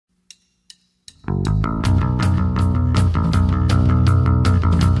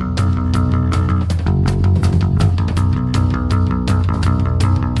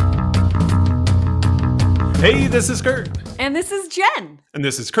Hey, this is Kurt. And this is Jen. And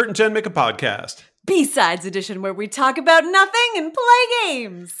this is Kurt and Jen Make a Podcast. B-Sides edition, where we talk about nothing and play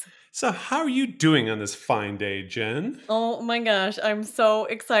games. So how are you doing on this fine day, Jen? Oh my gosh, I'm so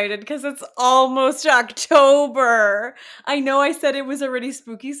excited because it's almost October. I know I said it was already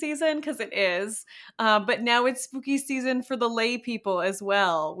spooky season because it is, but now it's spooky season for the lay people as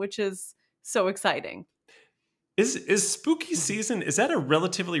well, which is so exciting. Is spooky season, is that a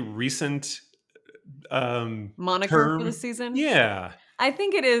relatively recent moniker term for the season? Yeah. I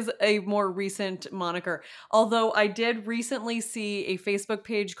think it is a more recent moniker. Although I did recently see a Facebook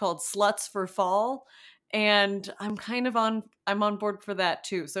page called Sluts for Fall, and I'm on board for that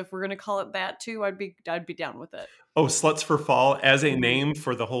too. So if we're gonna call it that too, I'd be down with it. Oh, Sluts for Fall as a name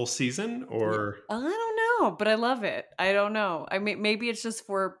for the whole season, or I don't know, but I love it. I don't know. I mean, maybe it's just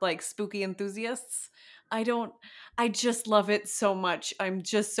for like spooky enthusiasts. I just love it so much. I'm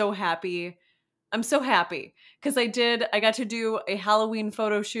just so happy. I'm so happy because I got to do a Halloween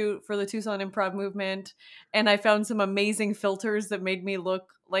photo shoot for the Tucson Improv Movement, and I found some amazing filters that made me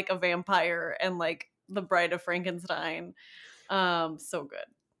look like a vampire and like the Bride of Frankenstein. So good.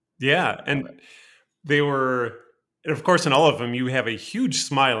 Yeah, and they were, and of course, in all of them, you have a huge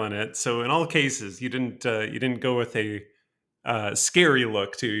smile in it. So in all cases, you didn't go with a scary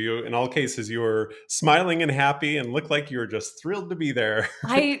look to you. In all cases, you were smiling and happy and looked like you were just thrilled to be there.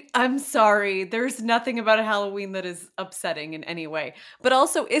 I'm sorry. There's nothing about a Halloween that is upsetting in any way. But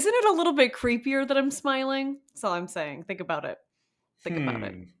also, isn't it a little bit creepier that I'm smiling? That's all I'm saying. Think about it. Think about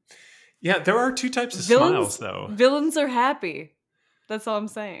it. Yeah, there are two types of smiles, though. Villains are happy. That's all I'm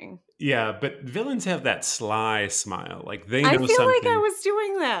saying. Yeah, but villains have that sly smile. Like they know something. I feel like I was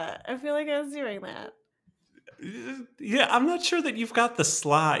doing that. Yeah, I'm not sure that you've got the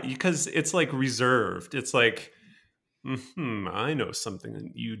sly because it's like reserved. It's like, I know something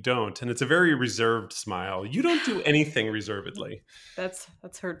that you don't, and it's a very reserved smile. You don't do anything reservedly. That's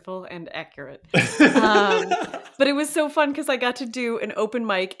hurtful and accurate. But it was so fun because I got to do an open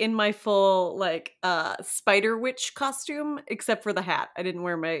mic in my full like spider witch costume, except for the hat. I didn't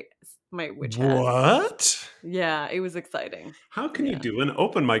wear my witch hat. What? Yeah, it was exciting. How can you do an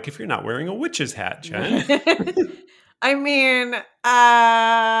open mic if you're not wearing a witch's hat, Jen? I mean,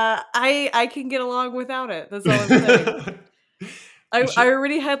 I can get along without it. That's all I'm saying. I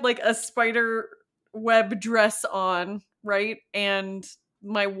already had like a spider web dress on, right? And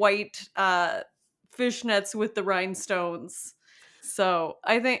my white fishnets with the rhinestones. So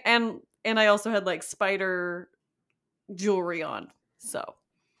I think, and I also had like spider jewelry on. So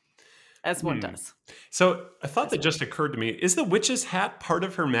as one does. So a thought that just occurred to me, is the witch's hat part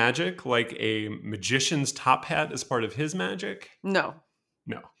of her magic? Like a magician's top hat is part of his magic? No.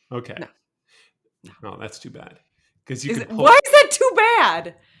 Okay. No, that's too bad. Because why is that too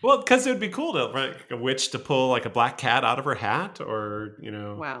bad? Well, because it would be cool to like a witch to pull like a black cat out of her hat, or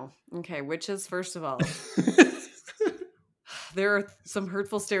Wow. Okay, witches. First of all, there are some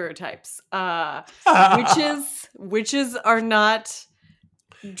hurtful stereotypes. Witches are not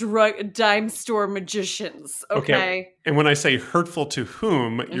dime store magicians. Okay. And when I say hurtful to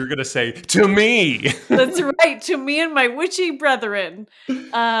whom, you're gonna say to me. That's right, to me and my witchy brethren.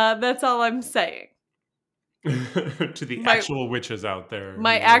 That's all I'm saying. To the actual witches out there.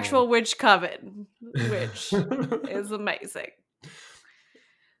 My actual witch coven, which is amazing.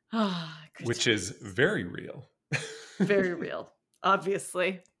 Which is very real. Very real.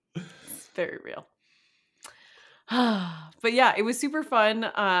 Obviously. It's very real. But yeah, it was super fun.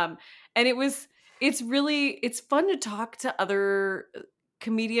 And it's fun to talk to other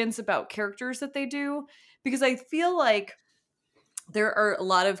comedians about characters that they do, because I feel like there are a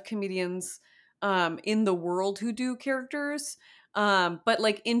lot of comedians in the world who do characters. But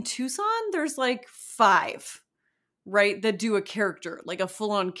like in Tucson, there's like 5, right, that do a character, like a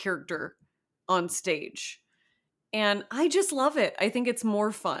full-on character on stage. And I just love it. I think it's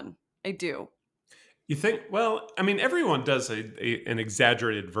more fun. I do. You think? Well, I mean, everyone does an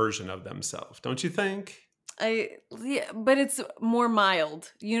exaggerated version of themselves, don't you think? Yeah, but it's more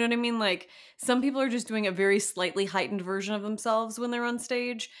mild. You know what I mean? Like some people are just doing a very slightly heightened version of themselves when they're on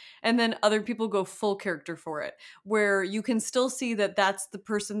stage, and then other people go full character for it, where you can still see that that's the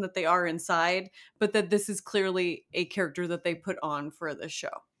person that they are inside, but that this is clearly a character that they put on for the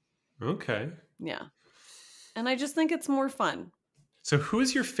show. Okay. Yeah. And I just think it's more fun. So who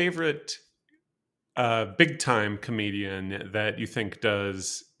is your favorite big time comedian that you think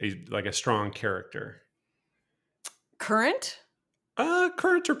does a strong character? Current?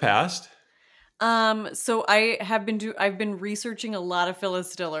 Current or past? So I've been researching a lot of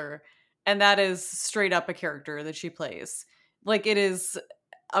Phyllis Diller, and that is straight up a character that she plays. Like it is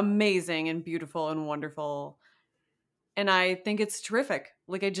amazing and beautiful and wonderful. And I think it's terrific.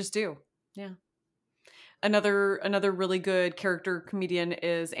 Like, I just do. Yeah. Another really good character comedian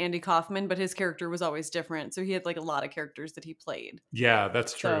is Andy Kaufman, but his character was always different. So he had like a lot of characters that he played. Yeah,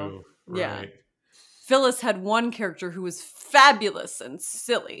 that's So, true. yeah. Right. Phyllis had one character who was fabulous and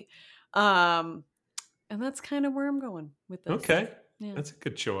silly. And that's kind of where I'm going with this. Okay. Yeah. That's a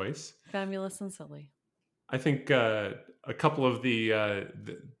good choice. Fabulous and silly. I think a couple of the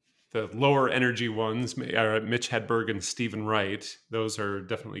lower energy ones are Mitch Hedberg and Stephen Wright. Those are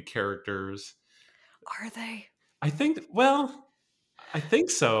definitely characters. Are they? I think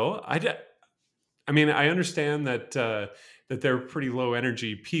so. I mean, I understand that that they're pretty low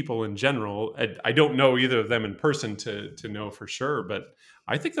energy people in general. I don't know either of them in person to know for sure, but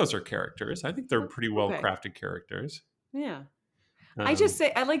I think those are characters. I think they're pretty well crafted characters. Yeah. I just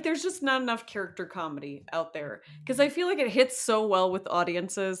say, there's just not enough character comedy out there because I feel like it hits so well with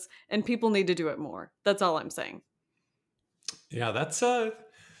audiences and people need to do it more. That's all I'm saying. Yeah, that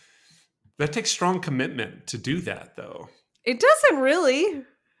takes strong commitment to do that, though. It doesn't really.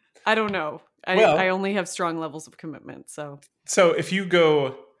 I don't know. I only have strong levels of commitment. So if you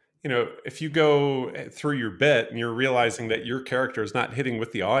go, through your bit and you're realizing that your character is not hitting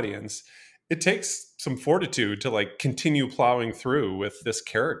with the audience, it takes some fortitude to like continue plowing through with this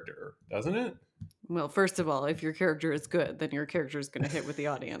character, doesn't it? Well, first of all, if your character is good, then your character is going to hit with the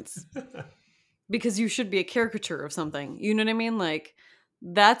audience. Because you should be a caricature of something. You know what I mean? Like,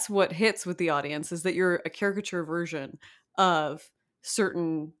 that's what hits with the audience, is that you're a caricature version of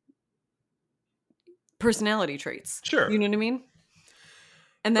certain personality traits. Sure. You know what I mean?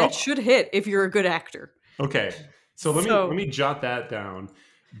 And that should hit if you're a good actor. Okay. So let me jot that down.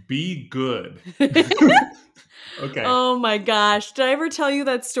 Be good. Okay. Oh my gosh. Did I ever tell you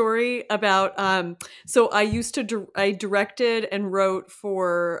that story about so I directed and wrote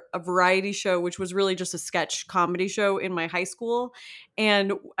for a variety show, which was really just a sketch comedy show in my high school.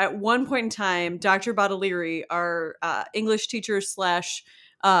 And at one point in time, Dr. Baudelaire, our English teacher /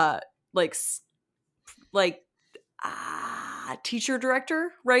 teacher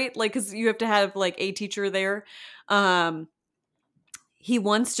director, right? Like, because you have to have like a teacher there. He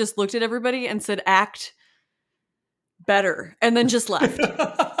once just looked at everybody and said, "Act better," and then just left.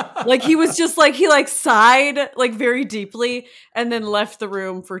 Like, he was just like, he like sighed like very deeply and then left the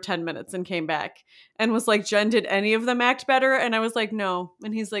room for 10 minutes and came back and was like, "Jen, did any of them act better?" And I was like, "No."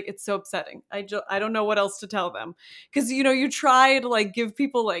 And he's like, "It's so upsetting. I don't know what else to tell them." Because, you try to like give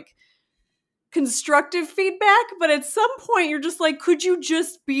people like constructive feedback, but at some point you're just like, could you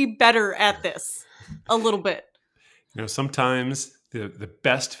just be better at this a little bit? Sometimes the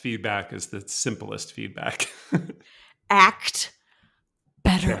best feedback is the simplest feedback. Act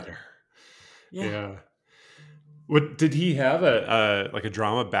better. Yeah. What did he have a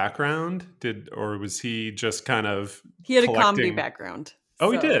drama background? Or was he just kind of He had a comedy background.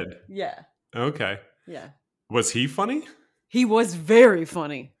 Oh, he did. Yeah. Okay. Yeah. Was he funny? He was very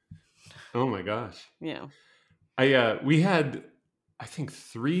funny. Oh my gosh. Yeah. We had, I think,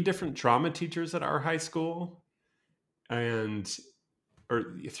 3 different drama teachers at our high school, or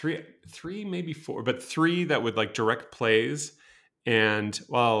three, maybe 4, but 3 that would like direct plays. And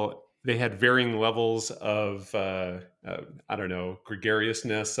while they had varying levels of, I don't know,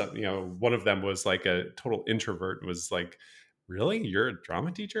 gregariousness, one of them was like a total introvert and was like, "Really? You're a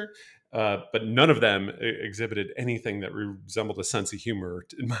drama teacher?" But none of them exhibited anything that resembled a sense of humor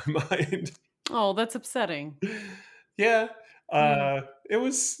in my mind. Oh, that's upsetting. Yeah.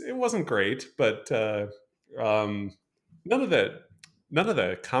 It wasn't great, but none of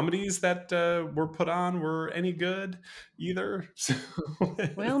the comedies that were put on were any good either. So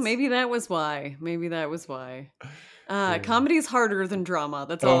well, maybe that was why. Comedy's harder than drama.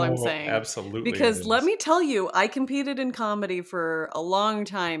 That's all I'm saying. Absolutely. Because let me tell you, I competed in comedy for a long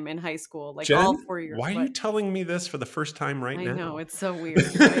time in high school, like Jen, all 4 years. Why are you telling me this for the first time now? I know, it's so weird,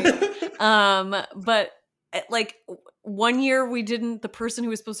 right? But like one year the person who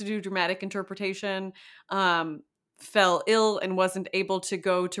was supposed to do dramatic interpretation fell ill and wasn't able to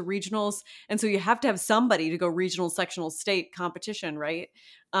go to regionals. And so you have to have somebody to go regional, sectional, state competition, right?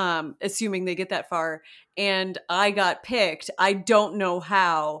 Assuming they get that far. And I got picked. I don't know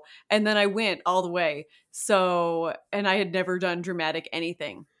how. And then I went all the way. So, and I had never done dramatic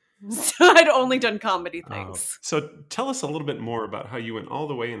anything. So I'd only done comedy things. So tell us a little bit more about how you went all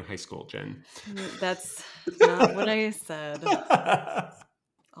the way in high school, Jen. That's not what I said.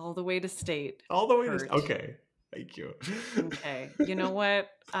 All the way to state. All the way to state. Okay. Thank you. Okay. You know what?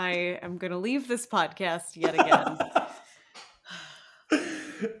 I am going to leave this podcast yet again.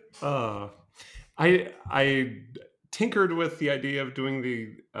 I tinkered with the idea of doing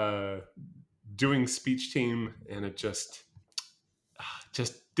the doing speech team, and it just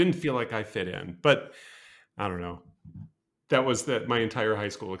didn't feel like I fit in. But I don't know. That was my entire high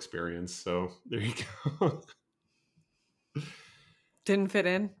school experience. So there you go. Didn't fit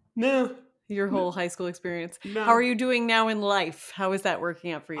in? No. Your whole high school experience. No. How are you doing now in life? How is that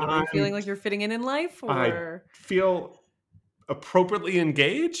working out for you? Are you feeling like you're fitting in life? Or I feel appropriately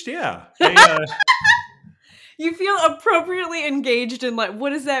engaged. Yeah. You feel appropriately engaged in life.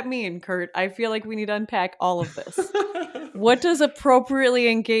 What does that mean, Kurt? I feel like we need to unpack all of this. What does appropriately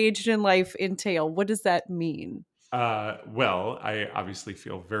engaged in life entail? What does that mean? Well, I obviously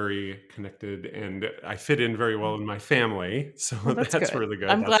feel very connected, and I fit in very well in my family. So that's good. Really good.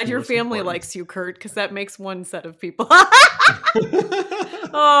 I'm That's glad your family important. likes you, Kurt, because that makes one set of people.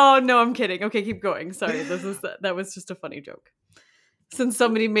 Oh, no, I'm kidding. Okay, keep going. Sorry, that was just a funny joke. Since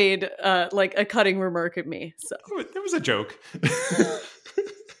somebody made like a cutting remark at me. So it was a joke.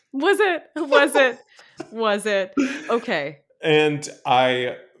 Was it? Was it? Okay. And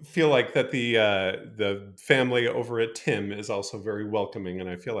I feel like that the family over at Tim is also very welcoming, and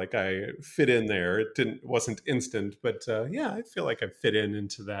I feel like I fit in there. It wasn't instant, but yeah, I feel like I fit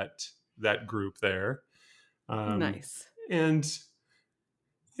into that group there. Nice. And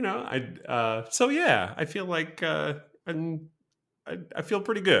so yeah, I feel like I feel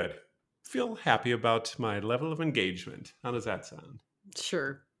pretty good. Feel happy about my level of engagement. How does that sound?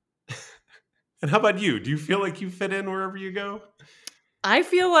 Sure. And how about you? Do you feel like you fit in wherever you go? I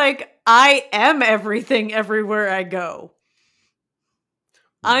feel like I am everything everywhere I go.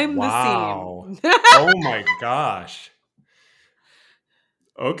 I'm the scene. Oh my gosh.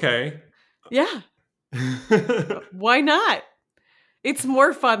 Okay. Yeah. Why not? It's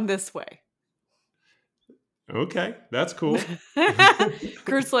more fun this way. Okay, that's cool.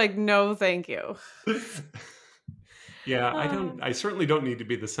 Kurt's like, no, thank you. Yeah, I certainly don't need to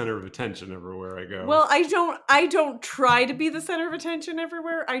be the center of attention everywhere I go. Well, I don't try to be the center of attention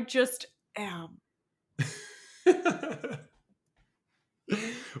everywhere. I just am.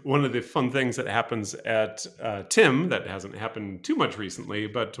 One of the fun things that happens at Tim, that hasn't happened too much recently,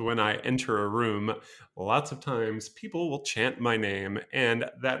 but when I enter a room, lots of times people will chant my name, and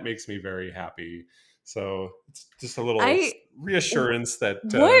that makes me very happy. So it's just a little reassurance that...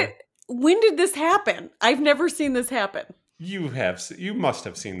 What? When did this happen? I've never seen this happen. You must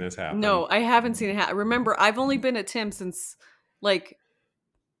have seen this happen. No, I haven't seen it happen. Remember, I've only been at Tim since,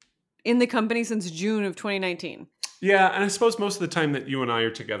 in the company since June of 2019. Yeah, and I suppose most of the time that you and I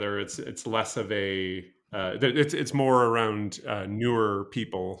are together, it's less of a... it's more around newer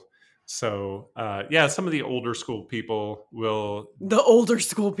people. So, yeah, some of the older school people will... The older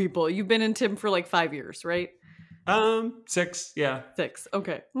school people. You've been in Tim for 5 years, right? 6, yeah. 6,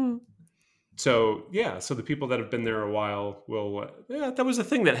 okay. So, yeah, so the people that have been there a while will... that was a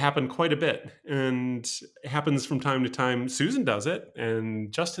thing that happened quite a bit. And it happens from time to time. Susan does it,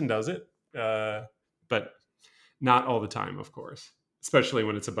 and Justin does it. But not all the time, of course. Especially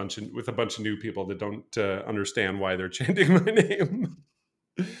when it's with a bunch of new people that don't understand why they're chanting my name.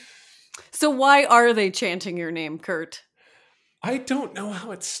 So why are they chanting your name, Kurt? I don't know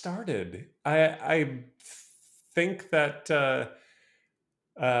how it started. I think that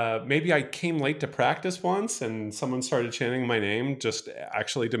maybe I came late to practice once and someone started chanting my name just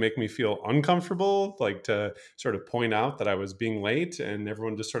actually to make me feel uncomfortable, to sort of point out that I was being late, and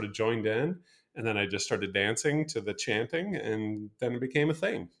everyone just sort of joined in. And then I just started dancing to the chanting, and then it became a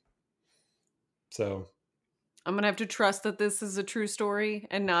thing. So... I'm going to have to trust that this is a true story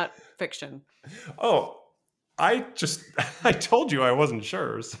and not fiction. Oh, I told you I wasn't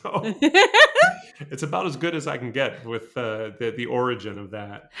sure. So it's about as good as I can get with the origin of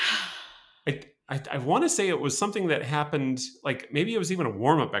that. I want to say it was something that happened, maybe it was even a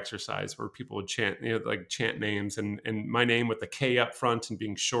warm-up exercise where people would chant, chant names, and my name with the K up front and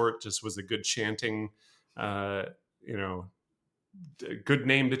being short just was a good chanting, good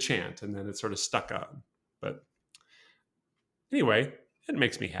name to chant. And then it sort of stuck on. But anyway, it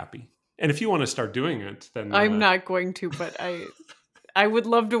makes me happy. And if you want to start doing it, then... I'm not going to, but I would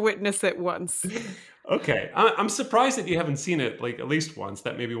love to witness it once. Okay. I'm surprised that you haven't seen it at least once,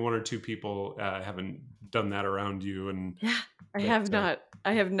 that maybe one or two people haven't done that around you. And yeah, I have not.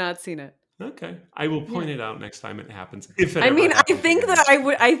 I have not seen it. Okay. I will point it out next time it happens. I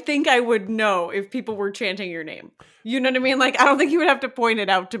think I would know if people were chanting your name. You know what I mean? I don't think you would have to point it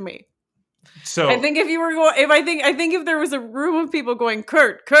out to me. So I think if you were going, I think if there was a room of people going,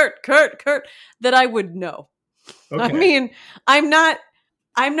 Kurt, Kurt, Kurt, Kurt, that I would know. Okay. I mean, I'm not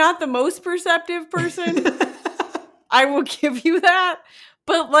the most perceptive person. I will give you that,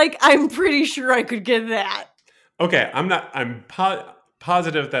 but I'm pretty sure I could get that. Okay, I'm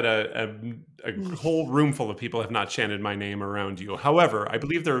positive that a whole room full of people have not chanted my name around you. However, I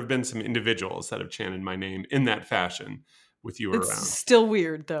believe there have been some individuals that have chanted my name in that fashion with you It's around. still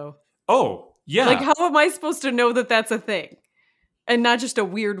weird, though. Oh, yeah. Like, how am I supposed to know that that's a thing? And not just a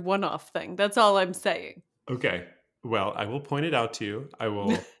weird one-off thing. That's all I'm saying. Okay. Well, I will point it out to you. I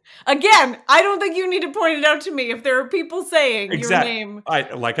will. Again, I don't think you need to point it out to me if there are people saying your name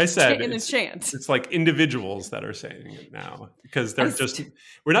Like I said, in a chant. it's like individuals that are saying it now because they're I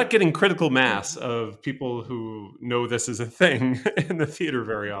we're not getting critical mass of people who know this is a thing in the theater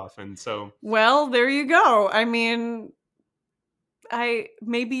very often. So, Well, there you go. I mean,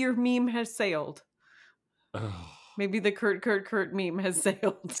 maybe your meme has sailed. oh, Maybe the Kurt meme has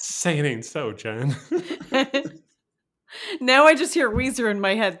sailed. say it ain't so, Jen. Now I just hear Weezer in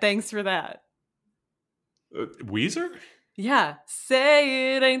my head. Thanks for that. Weezer? Yeah.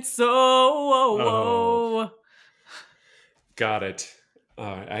 Say it ain't so. Oh. Got it.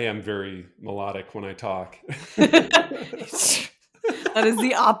 I am very melodic when I talk. That is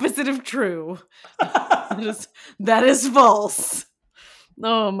the opposite of true. That is false.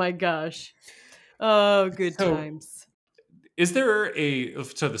 Oh my gosh. Oh, good times. Is there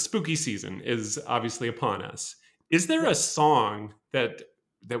so the spooky season is obviously upon us. Is there a song that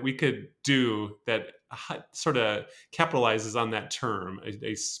we could do that sort of capitalizes on that term,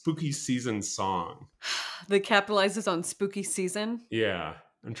 a spooky season song? That capitalizes on spooky season? Yeah.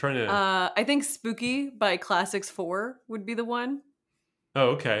 I'm trying to... I think Spooky by Classics 4 would be the one.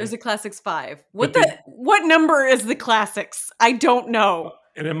 Oh, okay. There's a Classics 5. What number is the Classics? I don't know.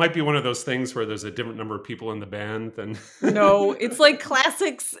 And it might be one of those things where there's a different number of people in the band than... No, it's like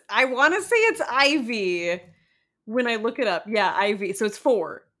Classics. I want to say it's Ivy when I look it up. Yeah, Ivy. So it's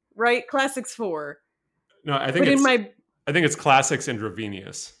 4, right? Classics 4. No, I think it's Classics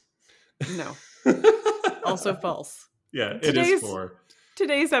Intravenous. No. Also false. Yeah, it is 4.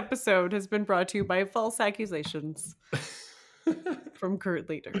 Today's episode has been brought to you by false accusations from Kurt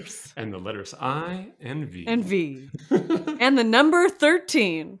Leaders. And the letters I and V. And V. And the number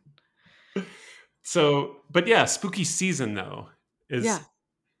 13. So, but yeah, spooky season though is...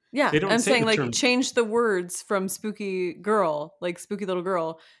 Yeah, I'm saying like term... change the words from spooky girl, like spooky little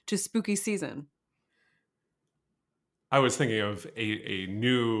girl, to spooky season. I was thinking of a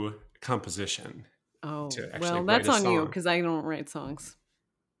new composition. Oh, well, that's on you because I don't write songs.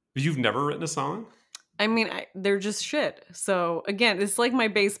 You've never written a song? I mean, they're just shit. So again, it's like my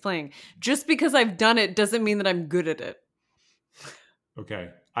bass playing. Just because I've done it doesn't mean that I'm good at it.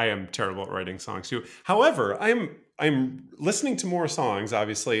 Okay, I am terrible at writing songs too. However, I'm listening to more songs.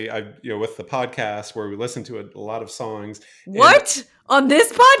 Obviously, with the podcast where we listen to a lot of songs. What? On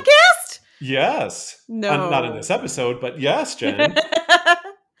this podcast? Yes. No, not in this episode, but yes, Jen.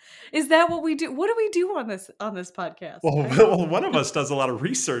 Is that what we do? What do we do on this podcast? Well, one of us does a lot of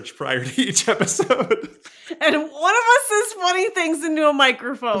research prior to each episode. And one of us says funny things into a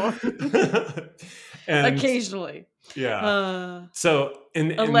microphone. And occasionally. Yeah.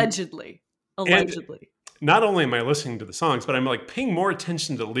 Allegedly. Not only am I listening to the songs, but I'm like paying more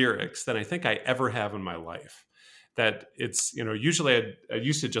attention to lyrics than I think I ever have in my life. That it's, usually I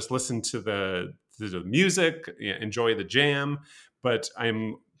used to just listen to the music, enjoy the jam, but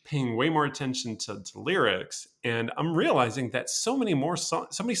I'm paying way more attention to lyrics, and I'm realizing that so many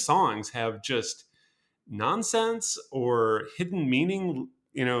songs have just nonsense or hidden meaning,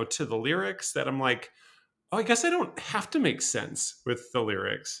 to the lyrics that I'm like, oh, I guess I don't have to make sense with the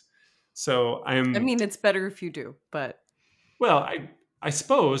lyrics. So I mean, it's better if you do, but well, I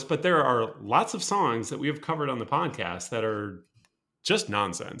suppose, but there are lots of songs that we have covered on the podcast that are just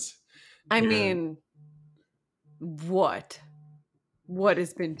nonsense. I mean, what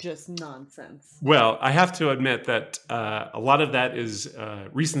has been just nonsense? Well, I have to admit that a lot of that is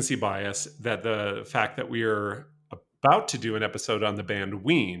recency bias, that the fact that we are about to do an episode on the band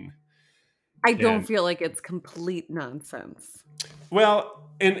Ween. I don't feel like it's complete nonsense. Well,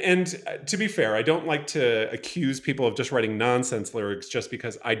 and to be fair, I don't like to accuse people of just writing nonsense lyrics just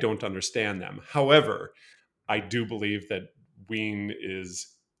because I don't understand them. However, I do believe that Ween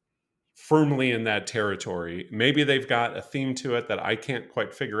is firmly in that territory. Maybe they've got a theme to it that I can't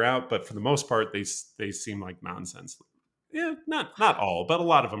quite figure out, but for the most part, they seem like nonsense. Yeah, not all, but a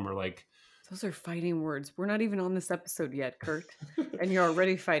lot of them are like... Those are fighting words. We're not even on this episode yet, Kurt, and you're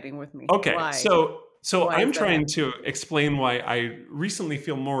already fighting with me. Okay, why? So I'm trying to explain why I recently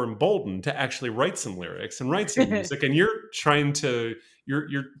feel more emboldened to actually write some lyrics and write some music, and you're trying to...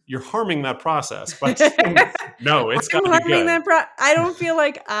 You're harming that process, but no, it's got to be good. I don't feel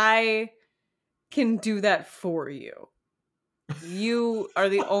like I can do that for you. You are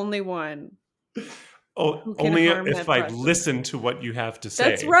the only one. Oh, Who can only harm if that I precious? listen to what you have to say.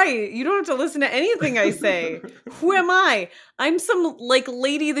 That's right. You don't have to listen to anything I say. Who am I? I'm some like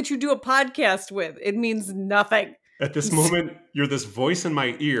lady that you do a podcast with. It means nothing. At this moment, you're this voice in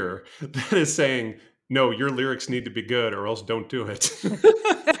my ear that is saying, no, your lyrics need to be good or else don't do it. I don't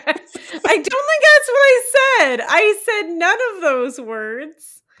think that's what I said. I said none of those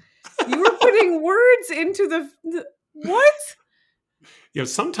words. You were putting words into the what?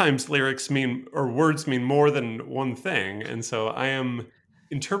 Sometimes lyrics mean or words mean more than one thing. And so I am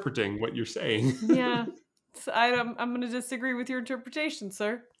interpreting what you're saying. Yeah. So I'm going to disagree with your interpretation,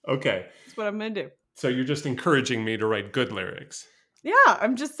 sir. Okay. That's what I'm going to do. So you're just encouraging me to write good lyrics. Yeah,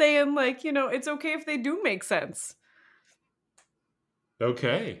 I'm just saying, like, it's okay if they do make sense.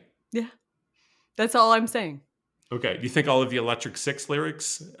 Okay. Yeah. That's all I'm saying. Okay. Do you think all of the Electric Six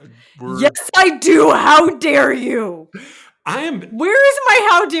lyrics were... Yes, I do. How dare you? Where is my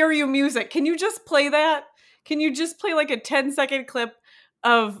How Dare You music? Can you just play that? Can you just play like a 10-second clip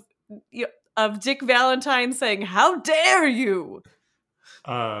of Dick Valentine saying, "How dare you"?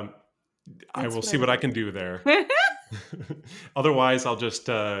 I will see what I can do there. Otherwise, I'll just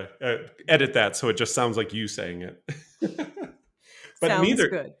edit that so it just sounds like you saying it. But sounds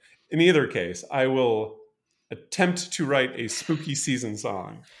good. In either case, I will attempt to write a spooky season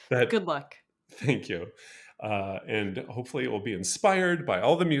song. Good luck. Thank you. And hopefully it will be inspired by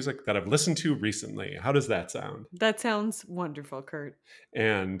all the music that I've listened to recently. How does that sound? That sounds wonderful, Kurt.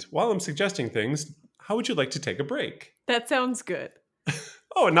 And while I'm suggesting things, how would you like to take a break? That sounds good.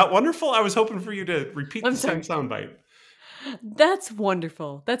 Oh, not wonderful? I was hoping for you to repeat the same soundbite. That's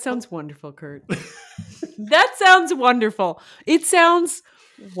wonderful. That sounds wonderful, Kurt. That sounds wonderful. It sounds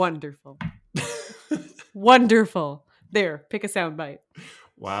wonderful. Wonderful. There, pick a soundbite.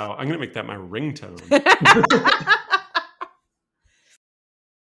 Wow, I'm going to make that my ringtone.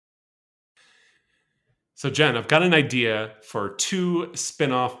 So, Jen, I've got an idea for 2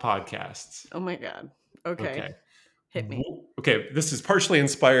 spin-off podcasts. Oh my God. Okay. Hit me. Okay, this is partially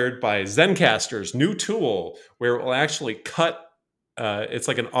inspired by Zencastr's new tool where it will actually cut, it's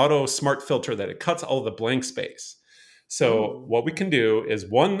like an auto smart filter that it cuts all the blank space. So what we can do is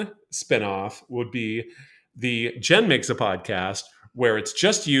one spin-off would be the Jen Makes a Podcast, where it's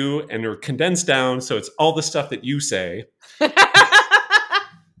just you and you're condensed down, so it's all the stuff that you say.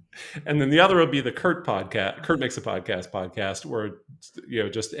 And then the other will be the Kurt Makes a podcast, where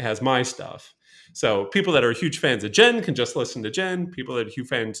just has my stuff. So people that are huge fans of Jen can just listen to Jen. People that are huge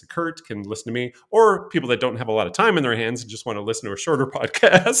fans of Kurt can listen to me. Or people that don't have a lot of time in their hands and just want to listen to a shorter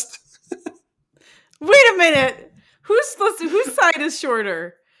podcast. Wait a minute. Whose side is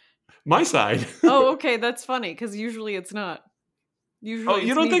shorter? My side. Oh, okay. That's funny because usually it's not. Usually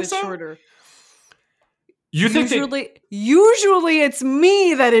you don't think so? Shorter. You think usually it's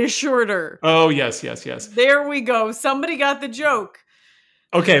me that is shorter. Oh, yes. There we go. Somebody got the joke.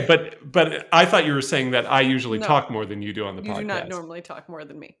 Okay, but I thought you were saying that I usually talk more than you do on the podcast. You do not normally talk more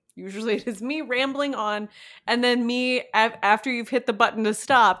than me. Usually it is me rambling on, and then me, after you've hit the button to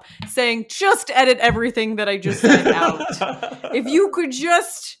stop, saying, just edit everything that I just said out. If you could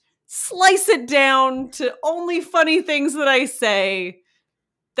just slice it down to only funny things that I say,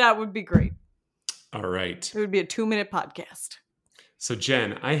 that would be great. All right. It would be a 2-minute podcast. So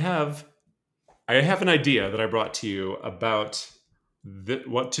Jen, I have an idea that I brought to you about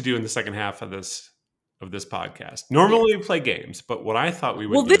what to do in the second half of this podcast. Normally we play games, but what I thought we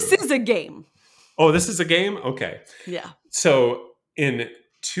would do... Well, this is a game. Oh, this is a game? Okay. Yeah. So in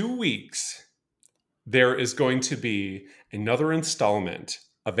 2 weeks, there is going to be another installment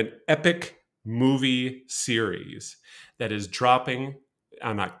of an epic movie series that is dropping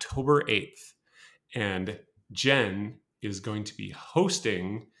on October 8th. And Jen is going to be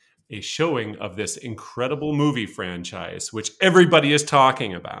hosting a showing of this incredible movie franchise, which everybody is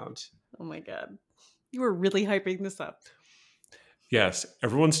talking about. Oh my God. You were really hyping this up. Yes,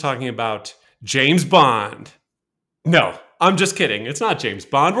 everyone's talking about James Bond. No, I'm just kidding. It's not James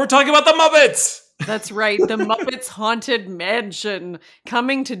Bond. We're talking about the Muppets. That's right. The Muppets Haunted Mansion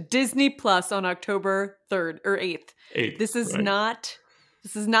coming to Disney Plus on October 3rd or 8th. This is not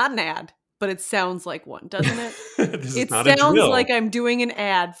an ad, but it sounds like one, doesn't it? It sounds like I'm doing an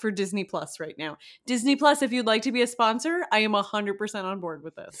ad for Disney Plus right now. Disney Plus, if you'd like to be a sponsor, I am 100% on board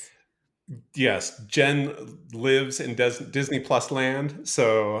with this. Yes, Jen lives in Disney Plus land,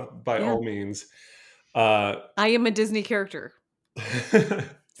 so by all means. I am a Disney character.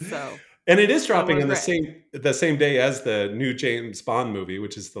 So, and it is dropping on the same day as the new James Bond movie,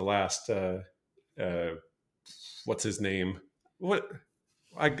 which is the last what's his name? What?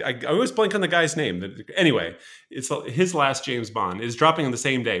 I always blank on the guy's name. Anyway, it's his last James Bond is dropping on the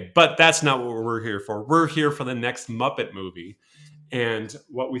same day, but that's not what we're here for. We're here for the next Muppet movie. And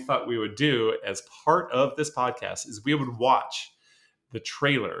what we thought we would do as part of this podcast is we would watch the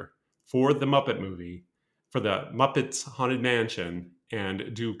trailer for the Muppet movie, for the Muppets Haunted Mansion,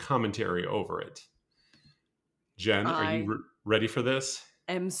 and do commentary over it. Jen, are you ready for this?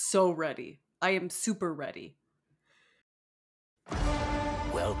 I am so ready. I am super ready.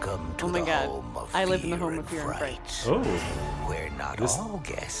 Welcome to my God. home of I live in the fear home of fear and fright. Oh, where not this all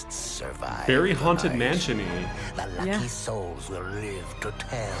guests survive. very the Haunted night. Mansion-y. The lucky Yeah. souls will live to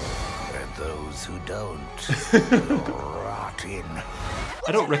tell, and those who don't will rot in.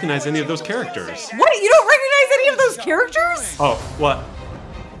 I don't recognize any of those characters. What? You don't recognize any of those characters? Oh, what?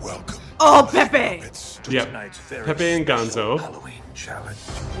 Welcome. Oh, Pepe. Yep. Pepe and Gonzo. Halloween challenge.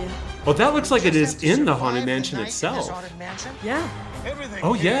 Oh, that looks like it is in the Haunted Mansion itself. Yeah. Everything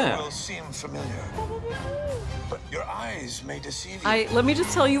Oh, here yeah. will seem familiar, but your eyes may deceive you. Let me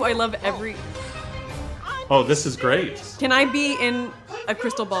just tell you, I love every. Oh, this is great. Can I be in a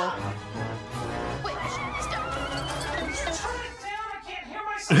crystal ball?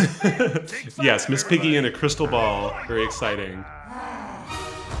 Yes, Miss Piggy in a crystal ball. Very exciting.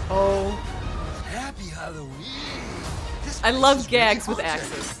 Oh, Happy Halloween. I love gags with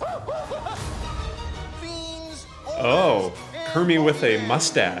axes. Oh, Kermie with a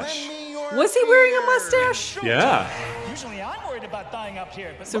mustache. Was he wearing a mustache? Yeah. Usually I'm worried about dying up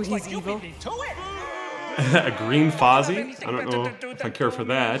here, but So looks he's like you evil? beat me to it. A green Fozzie? I don't know if I care for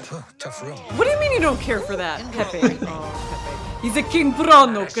that. Tough room. What do you mean you don't care for that, Pepe? Oh, Pepe. He's a king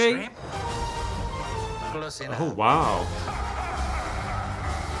prawn, okay? Oh, wow.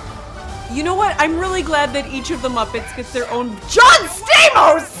 You know what? I'm really glad that each of the Muppets gets their own John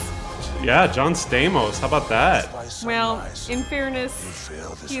Stamos! Yeah, John Stamos. How about that? Well, in fairness,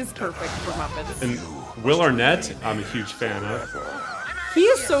 he is perfect for Muppets. And Will Arnett, I'm a huge fan of. He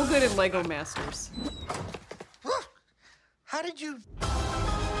is so good at Lego Masters. How did you?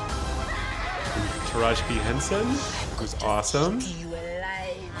 Taraji P. Henson, who's awesome.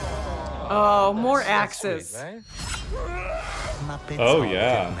 Oh, more axes. Muppets Oh, Haunted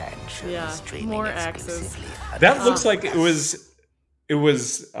yeah. Mansion, Yeah, streaming more axes. exclusively on That looks like Disney+. it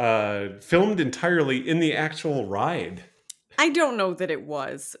was filmed entirely in the actual ride. I don't know that it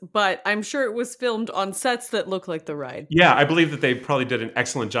was, but I'm sure it was filmed on sets that look like the ride. Yeah, I believe that they probably did an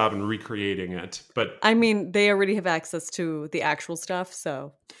excellent job in recreating it. But I mean, they already have access to the actual stuff,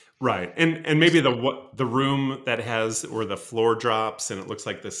 so. right, and maybe the room that has where the floor drops and it looks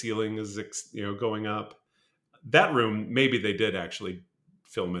like the ceiling is going up. That room, maybe they did actually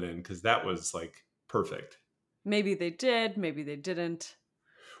film it in because that was like perfect. Maybe they did, maybe they didn't.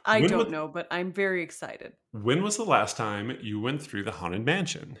 I When don't was- know, but I'm very excited. When was the last time you went through the Haunted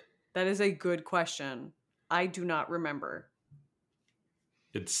Mansion? That is a good question. I do not remember.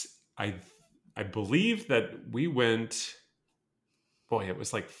 I believe that we went. Boy, it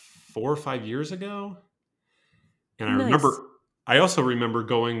was like 4 or 5 years ago, and Nice. I also remember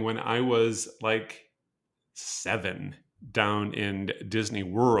going when I was like 7 down in Disney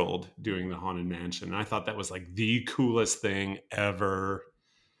World doing the Haunted Mansion. I thought that was like the coolest thing ever.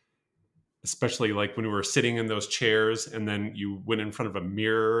 Especially like when we were sitting in those chairs and then you went in front of a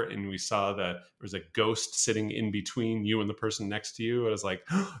mirror and we saw that there was a ghost sitting in between you and the person next to you. I was like,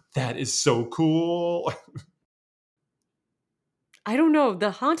 oh, that is so cool. I don't know.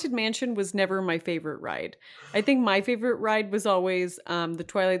 The Haunted Mansion was never my favorite ride. I think my favorite ride was always the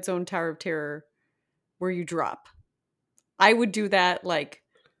Twilight Zone Tower of Terror where you drop. I would do that like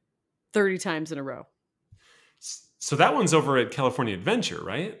 30 times in a row. So that one's over at California Adventure,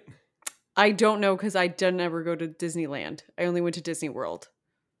 right? I don't know because I didn't ever go to Disneyland. I only went to Disney World.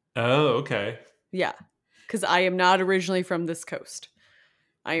 Oh, okay. Yeah, because I am not originally from this coast.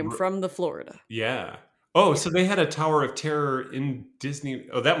 I am from the Florida. Yeah. Oh, so they had a Tower of Terror in Disney.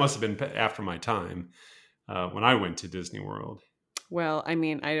 Oh, that must have been after my time when I went to Disney World. Well, I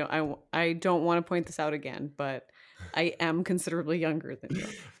mean, I don't want to point this out again, but I am considerably younger than you.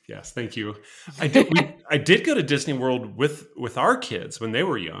 Yes, thank you. I did go to Disney World with our kids when they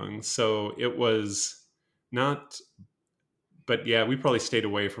were young, so it was not. But yeah, we probably stayed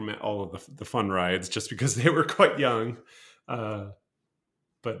away from all of the fun rides just because they were quite young.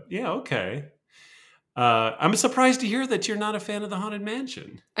 But yeah, okay. I'm surprised to hear that you're not a fan of the Haunted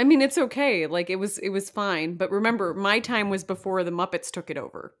Mansion. I mean, it's okay. Like it was fine. But remember, my time was before the Muppets took it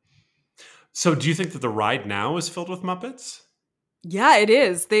over. So do you think that the ride now is filled with Muppets? Yeah, it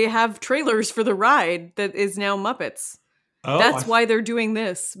is. They have trailers for the ride that is now Muppets. Oh, That's why they're doing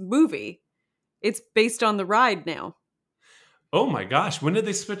this movie. It's based on the ride now. Oh my gosh, when did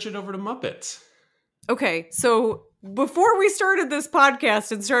they switch it over to Muppets? Okay, so before we started this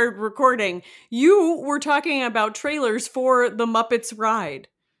podcast and started recording, you were talking about trailers for the Muppets ride.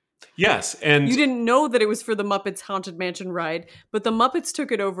 Yes, and you didn't know that it was for the Muppets Haunted Mansion ride, but the Muppets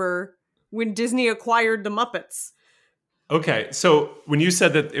took it over when Disney acquired the Muppets. Okay, so when you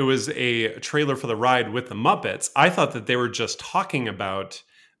said that it was a trailer for the ride with the Muppets, I thought that they were just talking about,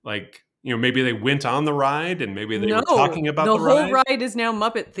 like, maybe they went on the ride and maybe they were talking about the ride. The whole ride is now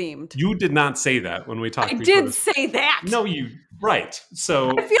Muppet themed. You did not say that when we talked. I did say that. No, right. So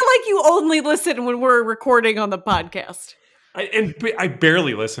I feel like you only listen when we're recording on the podcast. I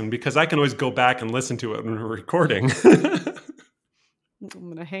barely listen because I can always go back and listen to it when we're recording. I'm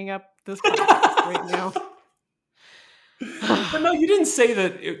going to hang up this podcast right now. But no, you didn't say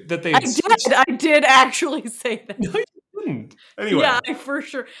that they. I did actually say that. No, you didn't. Anyway, yeah, for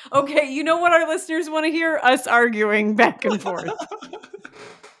sure. Okay, you know what our listeners want to hear? Us arguing back and forth.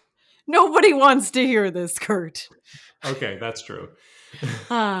 Nobody wants to hear this, Kurt. Okay, that's true.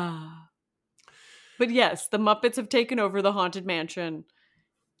 But yes, the Muppets have taken over the Haunted Mansion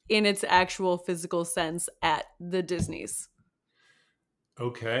in its actual physical sense at the Disney's.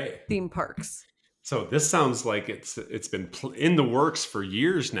 Okay. Theme parks. So this sounds like it's been in the works for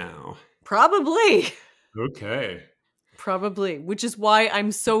years now. Probably. Okay. Probably, which is why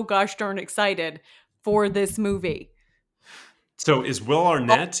I'm so gosh darn excited for this movie. So is Will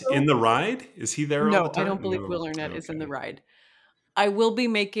Arnett in the ride? Is he there all the time? No, I don't believe Will Arnett is in the ride. I will be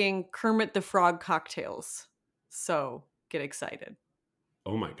making Kermit the Frog cocktails. So get excited.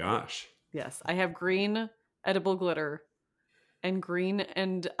 Oh my gosh. Yes, I have green edible glitter and green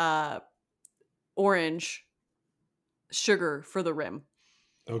and orange sugar for the rim.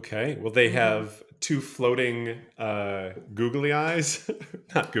 Okay. Will they have two floating googly eyes?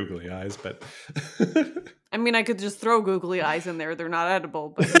 Not googly eyes, but... I mean, I could just throw googly eyes in there. They're not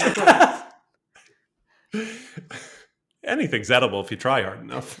edible, but... Anything's edible if you try hard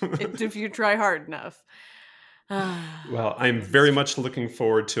enough. If you try hard enough. Well, I'm very much looking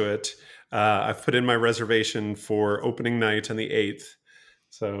forward to it. I've put in my reservation for opening night on the 8th.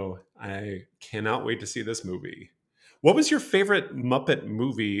 So I cannot wait to see this movie. What was your favorite Muppet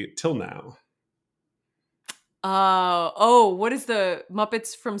movie till now? What is the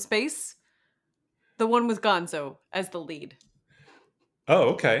Muppets from Space? The one with Gonzo as the lead.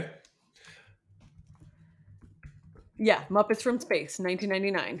 Oh, okay. Yeah, Muppets from Space,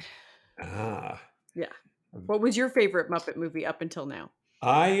 1999. Ah. Yeah. What was your favorite Muppet movie up until now?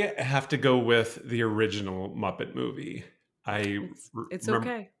 I have to go with the original Muppet movie. It's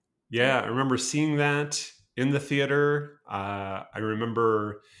okay. Yeah, I remember seeing that in the theater. I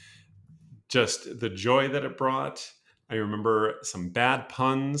remember just the joy that it brought. I remember some bad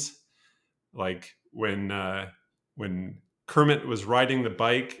puns, like when Kermit was riding the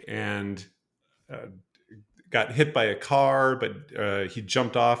bike and got hit by a car, but he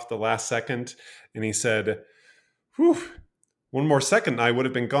jumped off the last second, and he said, "Whew, one more second, I would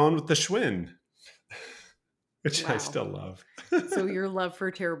have been gone with the Schwinn." Which I still love. So your love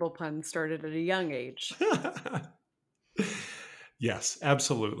for terrible puns started at a young age. Yes,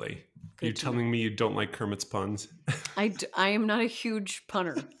 absolutely. Are you telling me you don't like Kermit's puns? I am not a huge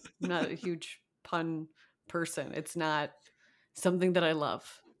punner. I'm not a huge pun person. It's not something that I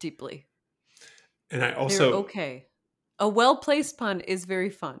love deeply. And I also... They're okay. A well-placed pun is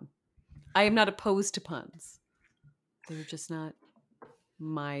very fun. I am not opposed to puns. They're just not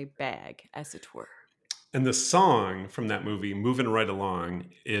my bag, as it were. And the song from that movie, Moving Right Along,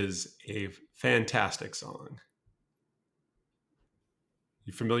 is a fantastic song.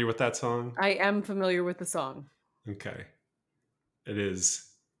 You familiar with that song? I am familiar with the song. Okay. It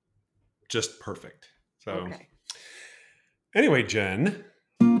is just perfect. So, okay. Anyway, Jen.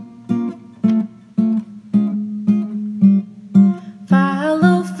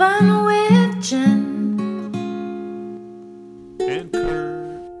 Follow Fun with Jen. And Kurt.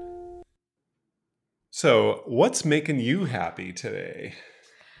 So, what's making you happy today?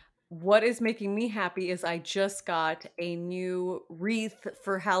 What is making me happy is I just got a new wreath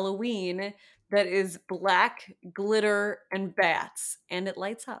for Halloween that is black, glitter, and bats, and it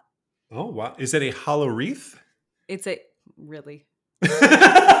lights up. Oh, wow. Is it a hollow wreath? It's a... Really? We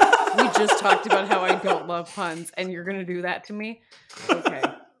just talked about how I don't love puns, and you're going to do that to me? Okay.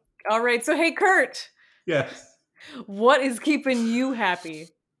 All right. So, hey, Kurt. Yes. What is keeping you happy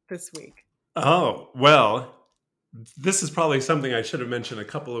this week? Oh, well, this is probably something I should have mentioned a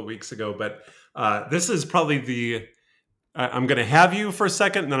couple of weeks ago, but this is probably I'm going to have you for a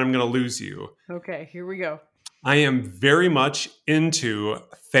second, and then I'm going to lose you. Okay, here we go. I am very much into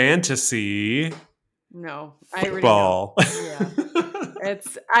fantasy No, I already Football. know. Yeah.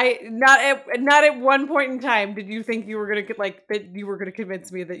 It's not at one point in time did you think you were gonna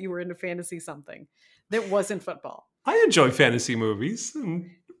convince me that you were into fantasy something that wasn't football. I enjoy fantasy movies. And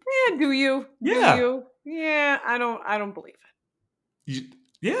Yeah, do you? Yeah. Do you? Yeah, I don't believe it.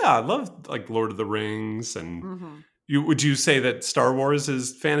 yeah, I love like Lord of the Rings, and Mm-hmm. would you say that Star Wars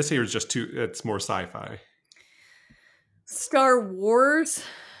is fantasy, or is just it's more sci-fi? Star Wars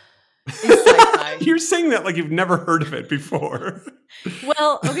is sci-fi. You're saying that like you've never heard of it before.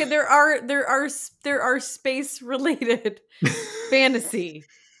 Well, okay, there are space related fantasy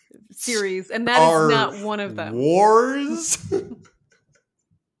series, and that is not one of them. Wars?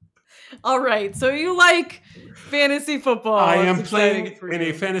 All right, so you like fantasy football. I am It's playing exciting for in you.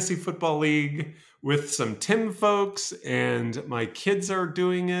 a fantasy football league with some Tim folks, and my kids are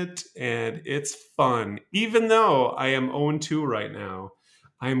doing it, and it's fun. Even though I am 0-2 right now,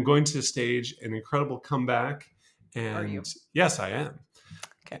 I am going to stage an incredible comeback. And Are you? yes, I am.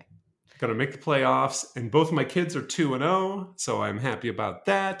 Okay. Going to make the playoffs, and both of my kids are 2-0, so I'm happy about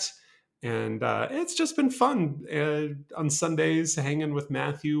that. And it's just been fun on Sundays, hanging with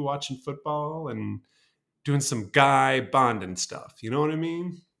Matthew, watching football, and doing some guy bonding stuff. You know what I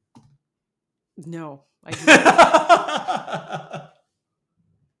mean? No, I do not.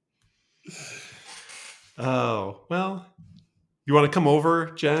 Oh, well. You want to come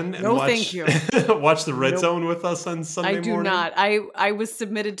over, Jen, and No, watch, thank you. watch the Red Nope. Zone with us on Sunday I do morning? not. I was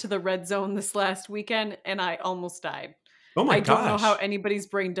submitted to the red zone this last weekend, and I almost died. Oh my I gosh. don't know how anybody's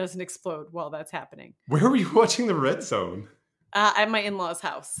brain doesn't explode while that's happening. Where were you watching the Red Zone? At my in-laws'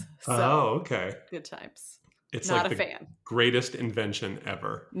 house. So Oh, okay. good times. It's Not like a the fan. greatest invention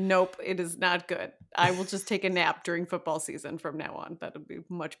ever. Nope, it is not good. I will just take a nap during football season from now on. That'll be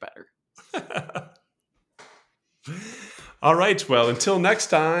much better. All right. Well, until next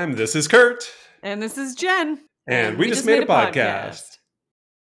time, this is Kurt. And this is Jen. And we just made a podcast.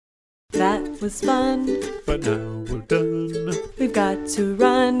 That was fun. But now we're done. We've got to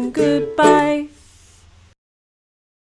run. Goodbye.